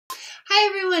Hi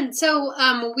everyone.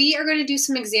 We are going to do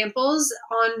some examples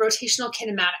on rotational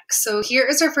kinematics. So here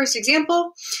is our first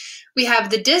example. We have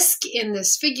the disk in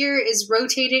this figure is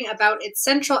rotating about its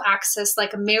central axis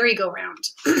like a merry-go-round.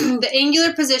 The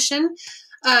angular position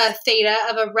theta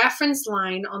of a reference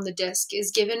line on the disk is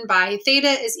given by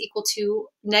theta is equal to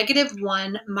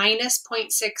 -1 minus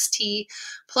 0.6 t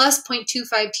plus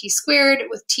 0.25 t squared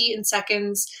with t in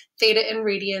seconds, theta in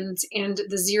radians, and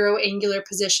the zero angular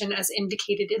position as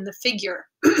indicated in the figure.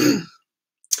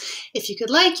 If you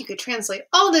could translate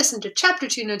all this into chapter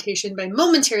 2 notation by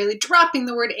momentarily dropping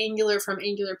the word angular from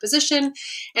angular position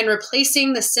and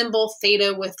replacing the symbol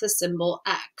theta with the symbol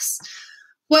x.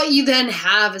 What you then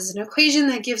have is an equation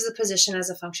that gives the position as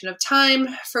a function of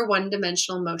time for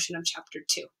one-dimensional motion of chapter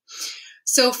 2.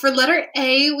 So for letter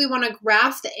A, we want to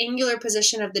graph the angular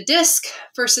position of the disk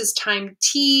versus time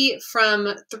t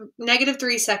from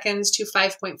 -3 seconds to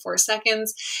 5.4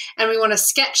 seconds. And we want to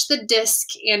sketch the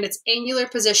disk and its angular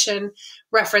position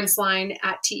reference line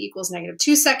at t equals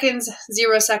 -2 seconds,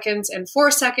 0 seconds, and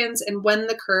 4 seconds, and when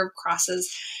the curve crosses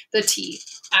the t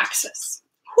axis.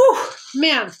 Whew,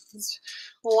 man, that's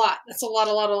a lot. That's a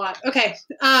lot. Okay,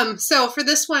 so for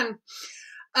this one,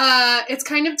 it's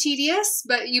kind of tedious,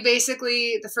 but you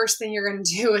basically, the first thing you're going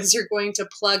to do is you're going to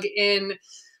plug in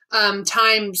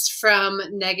times from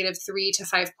 -3 to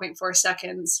 5.4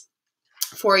 seconds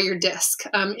for your disk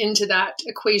into that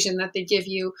equation that they give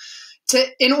you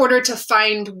in order to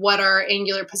find what our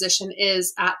angular position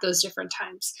is at those different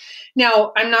times.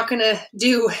 Now, I'm not going to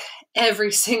do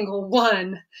every single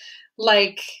one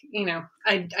like,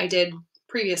 I did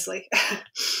previously.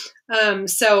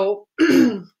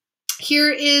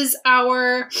 Here is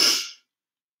our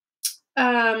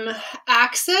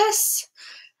axis.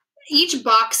 Each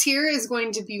box here is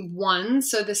going to be 1.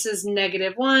 So this is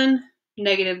 -1,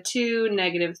 -2,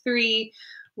 -3,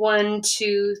 1,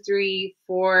 2, 3,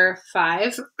 4,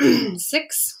 5,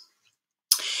 6.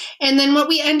 And then what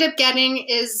we end up getting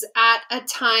is at a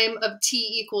time of t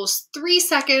equals -3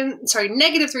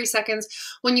 seconds,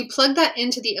 when you plug that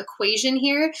into the equation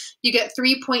here, you get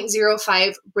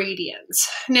 3.05 radians.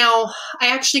 Now, I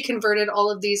actually converted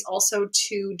all of these also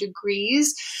to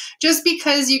degrees, just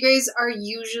because you guys are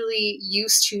usually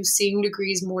used to seeing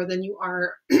degrees more than you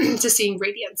are to seeing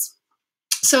radians.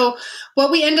 So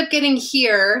what we end up getting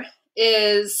here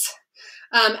is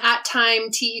at time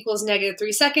t equals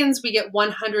 -3 seconds, we get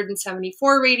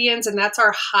 174 radians, and that's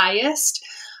our highest.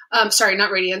 Sorry,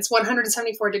 not radians,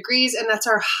 174 degrees, and that's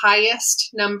our highest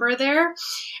number there.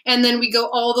 And then we go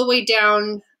all the way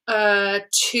down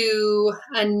to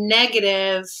a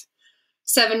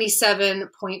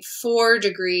 -77.4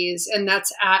 degrees, and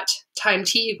that's at time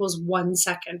t equals 1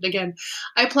 second. Again,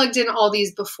 I plugged in all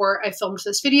these before I filmed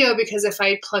this video, because if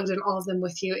I plugged in all of them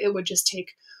with you, it would just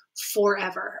take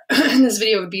forever. And this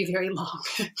video would be very long.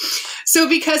 So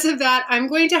because of that, I'm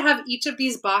going to have each of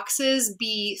these boxes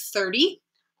be 30.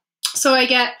 So I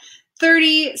get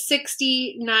 30,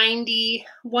 60, 90,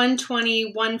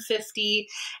 120, 150,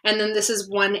 and then this is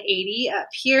 180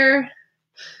 up here.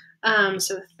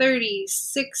 So 30,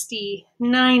 60,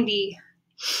 90,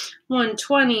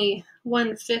 120,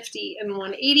 150, and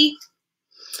 180.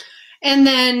 And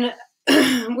then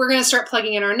we're going to start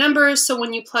plugging in our numbers. So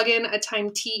when you plug in a time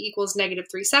t equals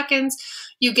 -3 seconds,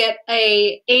 you get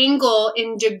a angle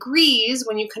in degrees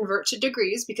when you convert to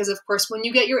degrees, because of course when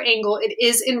you get your angle, it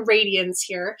is in radians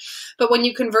here. But when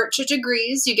you convert to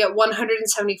degrees, you get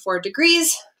 174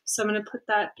 degrees. So I'm going to put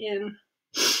that in,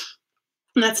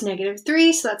 and that's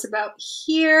 -3, so that's about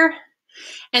here.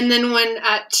 And then when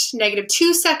at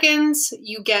 -2 seconds,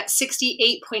 you get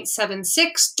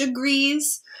 68.76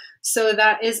 degrees. So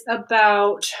that is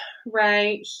about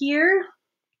right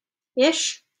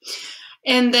here-ish.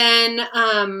 And then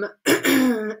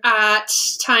at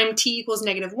time t equals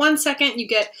 -1 second, you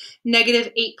get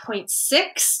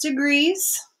 -8.6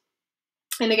 degrees.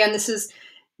 And again, this is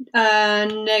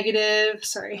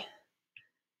 -30,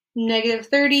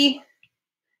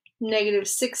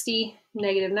 -60,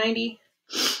 -90.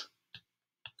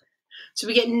 So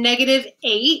we get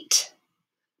 -8,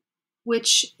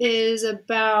 which is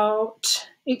about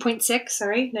 8.6,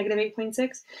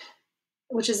 -8.6,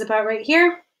 which is about right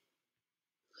here.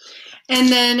 And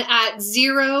then at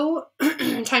 0,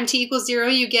 time t equals 0,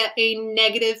 you get a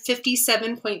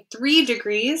 -57.3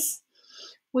 degrees,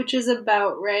 which is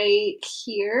about right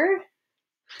here.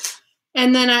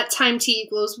 And then at time t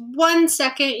equals 1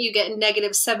 second, you get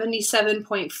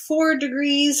 -77.4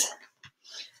 degrees,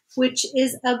 which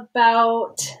is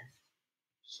about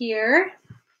here.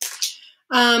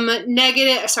 At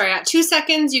 2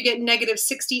 seconds, you get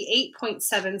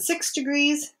 -68.76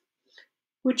 degrees,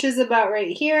 which is about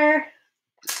right here.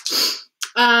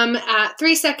 At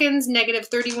 3 seconds, negative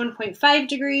 31.5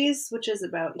 degrees, which is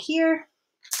about here.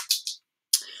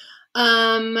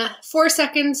 4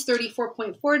 seconds,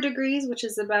 34.4 degrees, which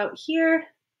is about here.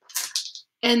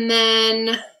 And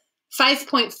then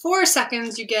 5.4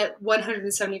 seconds, you get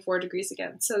 174 degrees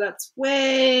again. So that's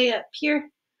way up here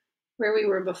where we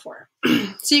were before.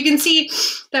 So you can see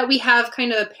that we have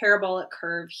kind of a parabolic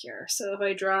curve here. So if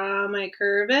I draw my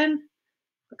curve in,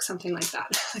 looks something like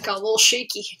that. It got a little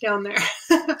shaky down there.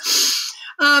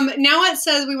 Now it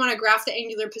says we want to graph the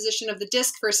angular position of the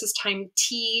disk versus time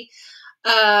t,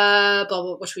 blah,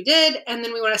 blah, which we did. And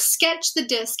then we want to sketch the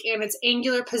disk and its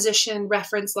angular position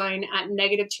reference line at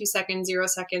 -2 seconds, 0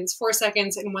 seconds, 4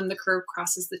 seconds, and when the curve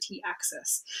crosses the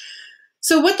t-axis.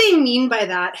 So what they mean by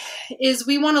that is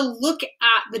we want to look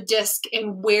at the disk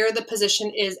and where the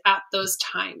position is at those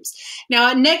times. Now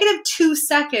at -2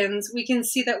 seconds, we can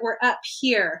see that we're up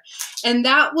here. And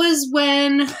that was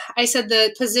when I said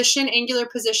the position, angular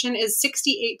position is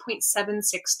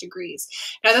 68.76 degrees.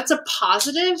 Now that's a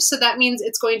positive, so that means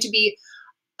it's going to be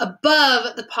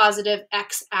above the positive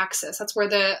x-axis. That's where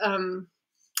the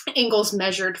angles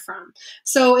measured from.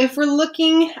 So if we're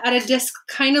looking at a disk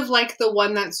kind of like the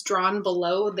one that's drawn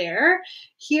below there,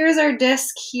 here's our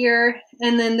disk here,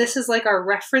 and then this is like our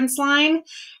reference line,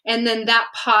 and then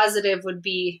that positive would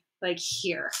be like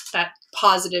here, that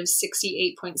positive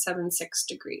 68.76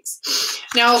 degrees.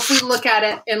 Now if we look at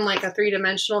it in like a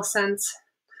three-dimensional sense,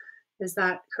 is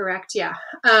that correct? Yeah,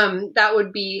 that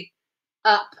would be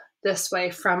up this way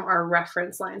from our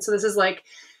reference line. So this is like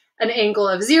an angle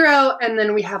of 0, and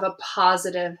then we have a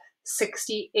positive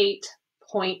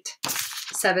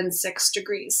 68.76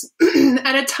 degrees.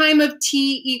 At a time of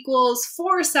t equals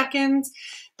 4 seconds,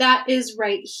 that is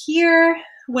right here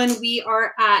when we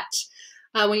are at,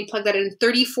 when you plug that in,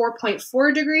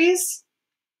 34.4 degrees.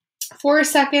 4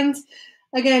 seconds,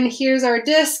 again, here's our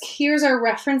disk, here's our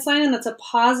reference line, and that's a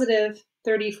positive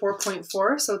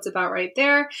 34.4, so it's about right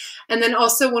there. And then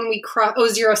also when we cross,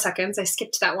 0 seconds, I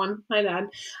skipped that one, my bad.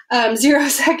 0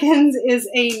 seconds is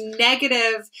a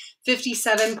negative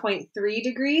 57.3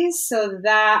 degrees, so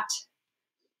that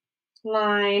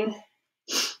line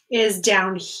is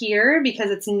down here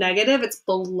because it's negative, it's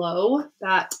below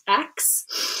that x,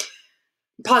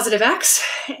 positive x.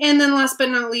 And then last but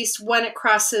not least, when it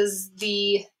crosses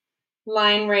the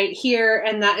line right here,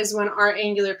 and that is when our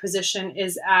angular position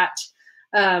is at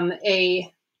a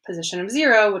position of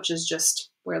 0, which is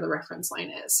just where the reference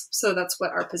line is. So that's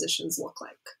what our positions look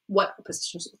like,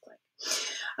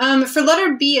 for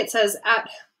letter B, it says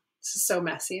this is so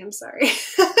messy, I'm sorry.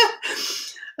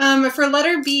 For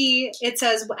letter B, it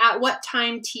says at what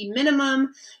time t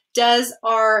minimum does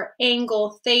our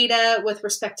angle theta with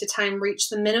respect to time reach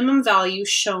the minimum value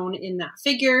shown in that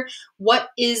figure?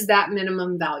 What is that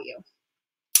minimum value?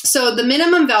 So the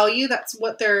minimum value, that's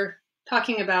what they're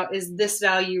talking about, is this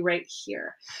value right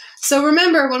here. So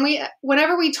remember,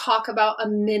 whenever we talk about a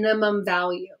minimum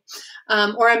value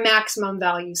or a maximum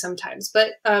value sometimes,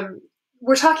 but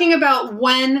we're talking about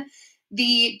when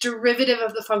the derivative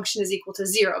of the function is equal to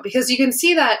 0, because you can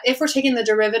see that if we're taking the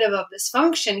derivative of this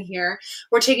function here,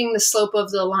 we're taking the slope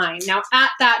of the line. Now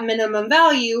at that minimum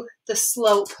value, the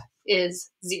slope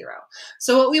is 0.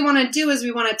 So what we want to do is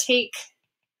we want to take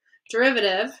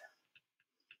derivative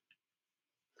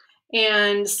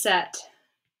and set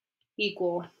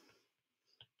equal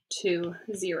to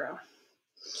 0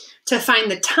 to find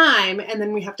the time, and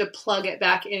then we have to plug it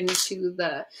back into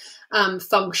the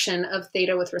function of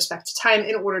theta with respect to time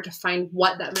in order to find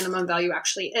what that minimum value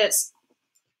actually is.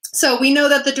 So we know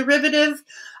that the derivative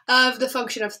of the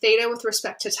function of theta with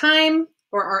respect to time,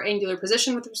 or our angular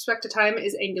position with respect to time,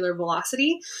 is angular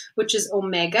velocity, which is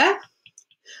omega.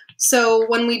 So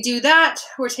when we do that,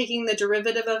 we're taking the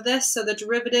derivative of this. So the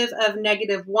derivative of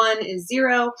 -1 is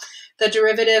 0. The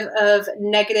derivative of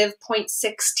negative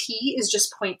 0.6t is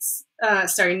just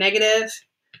negative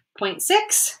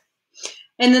 0.6.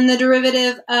 And then the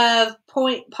derivative of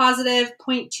positive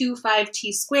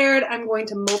 0.25t squared, I'm going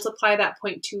to multiply that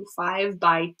 0.25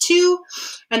 by 2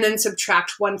 and then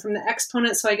subtract 1 from the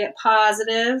exponent. So I get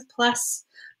positive plus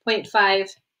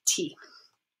 0.5t.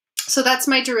 So that's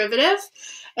my derivative.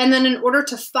 And then in order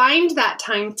to find that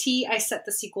time t, I set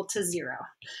this equal to 0.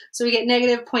 So we get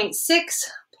negative 0.6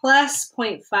 plus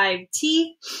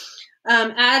 0.5t.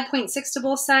 Add 0.6 to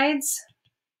both sides.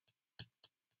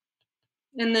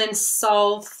 And then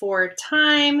solve for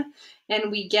time. And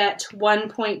we get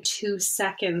 1.2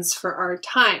 seconds for our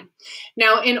time.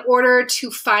 Now, in order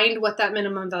to find what that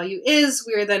minimum value is,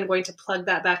 we are then going to plug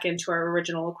that back into our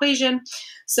original equation.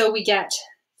 So we get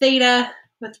theta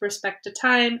with respect to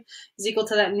time is equal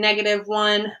to that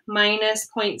 -1 minus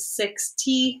 0.6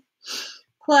 t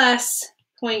plus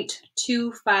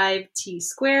 0.25 t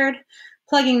squared.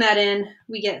 Plugging that in,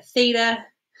 we get theta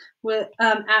with,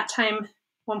 at time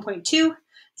 1.2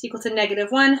 is equal to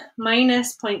 -1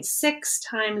 minus 0.6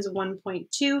 times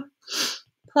 1.2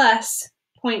 plus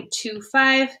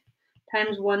 0.25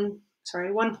 times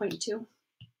 1.2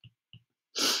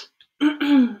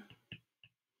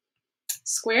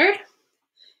 squared.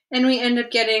 And we end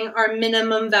up getting our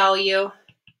minimum value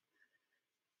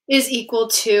is equal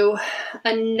to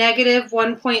a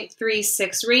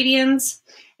 -1.36 radians.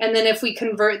 And then if we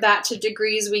convert that to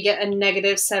degrees, we get a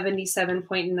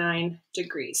 -77.9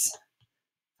 degrees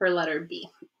for letter B.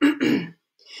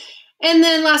 And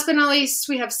then last but not least,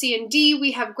 we have C and D.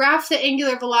 We have graph the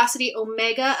angular velocity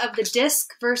omega of the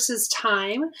disk versus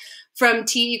time from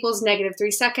t equals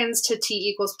 -3 seconds to t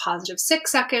equals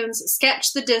 +6 seconds.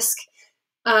 Sketch the disk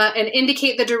and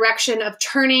indicate the direction of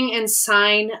turning and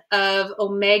sine of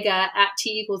omega at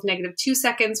t equals -2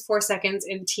 seconds, 4 seconds,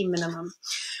 and t minimum.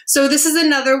 So this is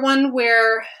another one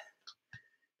where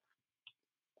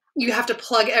you have to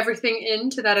plug everything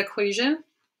into that equation.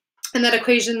 And that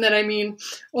equation that I mean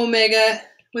omega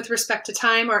with respect to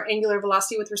time, or angular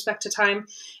velocity with respect to time.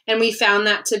 And we found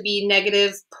that to be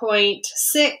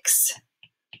 -0.6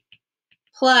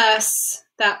 plus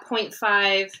that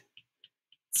 0.5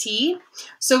 t.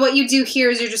 So what you do here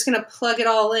is you're just going to plug it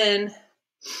all in,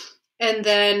 and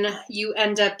then you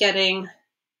end up getting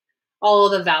all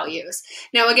of the values.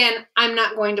 Now again, I'm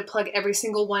not going to plug every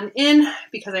single one in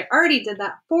because I already did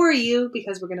that for you,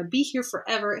 because we're going to be here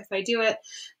forever if I do it.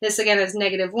 This again is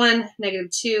 -1,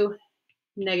 -2,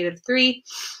 -3,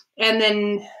 and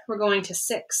then we're going to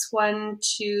 6. 1,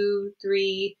 2,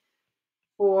 3,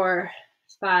 4,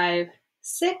 5,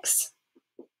 6.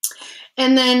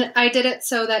 And then I did it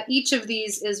so that each of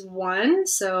these is 1,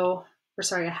 so, or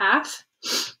sorry, a half.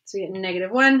 So we get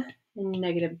 -1 and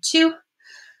 -2.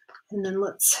 And then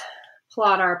let's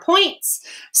plot our points.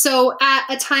 So at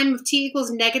a time of t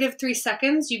equals -3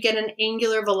 seconds, you get an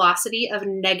angular velocity of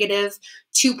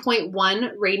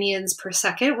 -2.1 radians per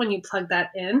second when you plug that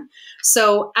in.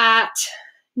 So at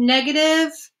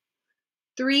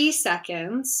 -3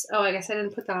 seconds, oh, I guess I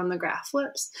didn't put that on the graph.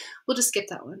 Whoops. We'll just skip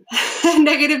that one.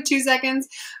 -2 seconds,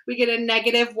 we get a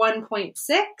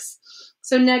 -1.6.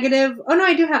 So oh no,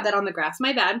 I do have that on the graph.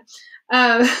 My bad.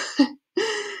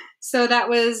 So that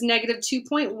was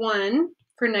 -2.1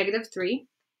 for -3.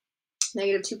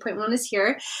 -2.1 is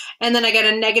here. And then I get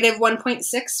a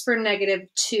 -1.6 for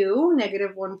 -2.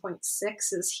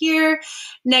 -1.6 is here.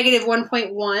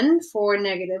 -1.1 for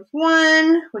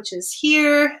 -1, which is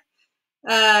here.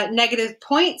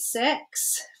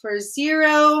 -0.6 for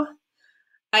 0.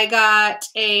 I got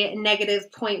a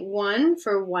 -0.1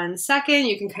 for 1 second.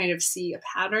 You can kind of see a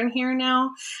pattern here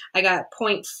now. I got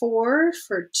 0.4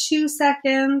 for 2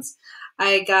 seconds.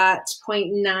 I got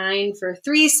 0.9 for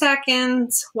 3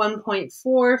 seconds,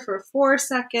 1.4 for 4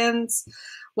 seconds,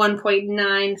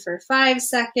 1.9 for 5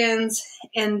 seconds,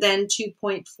 and then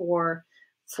 2.4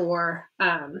 for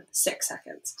 6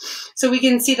 seconds. So we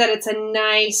can see that it's a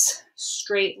nice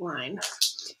straight line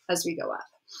as we go up.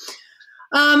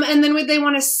 And then they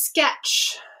want to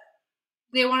sketch.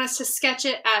 They want us to sketch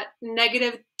it at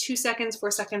 -2 seconds,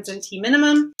 4 seconds, and t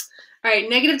minimum. All right,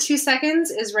 -2 seconds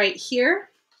is right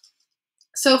here.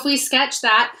 So if we sketch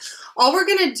that, all we're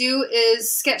going to do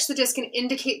is sketch the disk and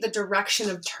indicate the direction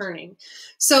of turning.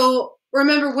 So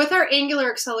remember, with our angular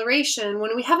acceleration,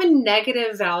 when we have a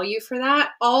negative value for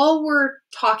that, all we're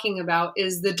talking about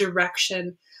is the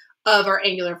direction of our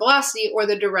angular velocity, or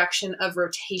the direction of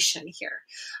rotation here.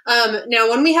 Now,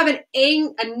 when we have a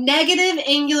negative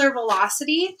angular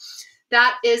velocity,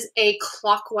 that is a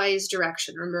clockwise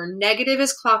direction. Remember, negative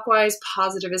is clockwise,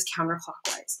 positive is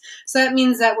counterclockwise. So that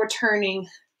means that we're turning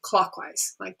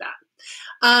clockwise like that.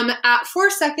 At 4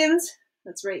 seconds,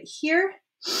 that's right here,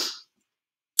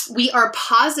 we are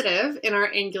positive in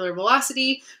our angular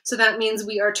velocity. So that means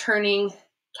we are turning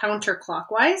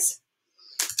counterclockwise.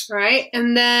 All right,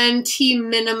 and then t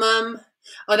minimum,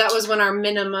 oh, that was when our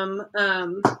minimum,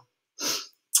 at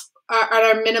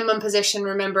our minimum position,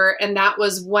 remember, and that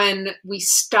was when we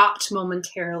stopped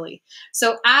momentarily.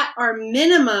 So at our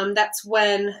minimum, that's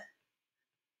when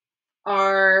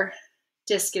our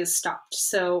disk is stopped.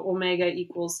 So omega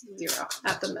equals 0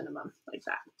 at the minimum, like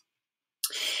that.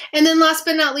 And then last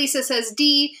but not least, it says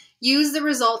D, use the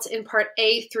results in part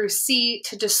A through C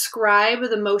to describe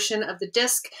the motion of the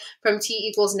disk from t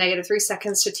equals -3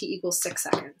 seconds to t equals 6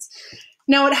 seconds.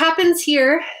 Now what happens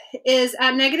here is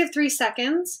at -3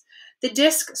 seconds, the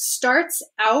disk starts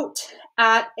out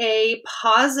at a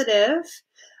positive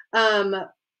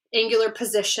angular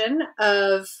position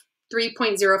of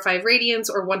 3.05 radians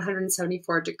or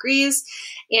 174 degrees.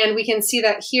 And we can see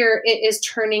that here it is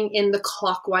turning in the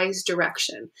clockwise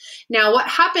direction. Now what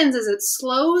happens is it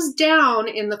slows down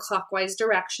in the clockwise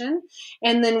direction.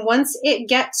 And then once it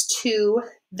gets to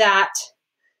that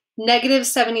negative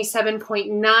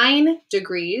 77.9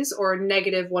 degrees or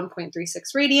negative 1.36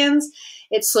 radians,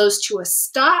 it slows to a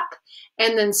stop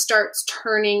and then starts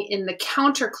turning in the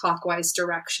counterclockwise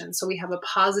direction. So we have a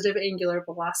positive angular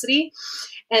velocity,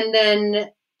 and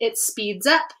then it speeds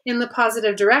up in the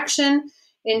positive direction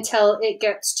until it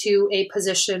gets to a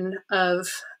position of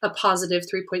a positive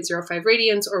 3.05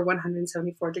 radians or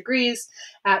 174 degrees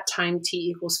at time t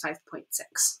equals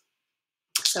 5.6.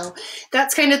 So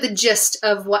that's kind of the gist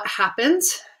of what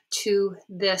happens to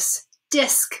this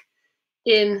disk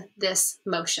in this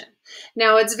motion.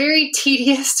 Now, it's very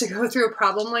tedious to go through a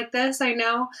problem like this, I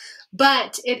know,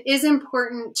 but it is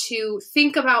important to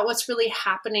think about what's really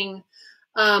happening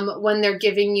when they're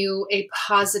giving you a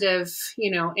positive,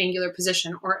 angular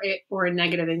position or a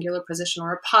negative angular position,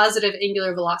 or a positive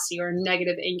angular velocity or a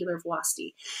negative angular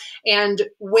velocity, and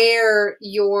where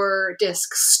your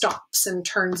disk stops and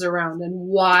turns around and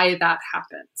why that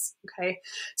happens. Okay,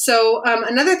 so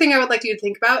another thing I would like you to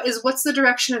think about is what's the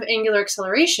direction of angular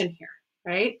acceleration here,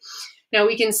 right? Now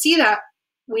we can see that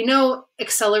we know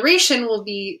acceleration will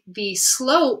be the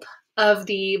slope of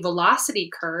the velocity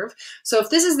curve. So if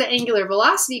this is the angular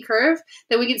velocity curve,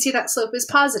 then we can see that slope is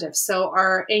positive. So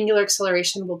our angular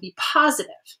acceleration will be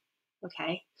positive.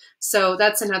 Okay, so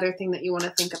that's another thing that you want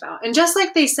to think about. And just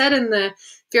like they said in the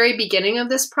very beginning of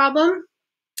this problem,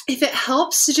 if it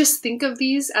helps to just think of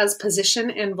these as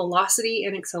position and velocity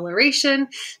and acceleration,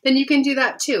 then you can do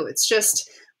that too. It's just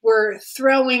we're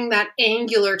throwing that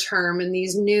angular term and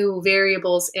these new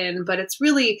variables in, but it's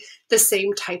really the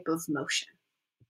same type of motion.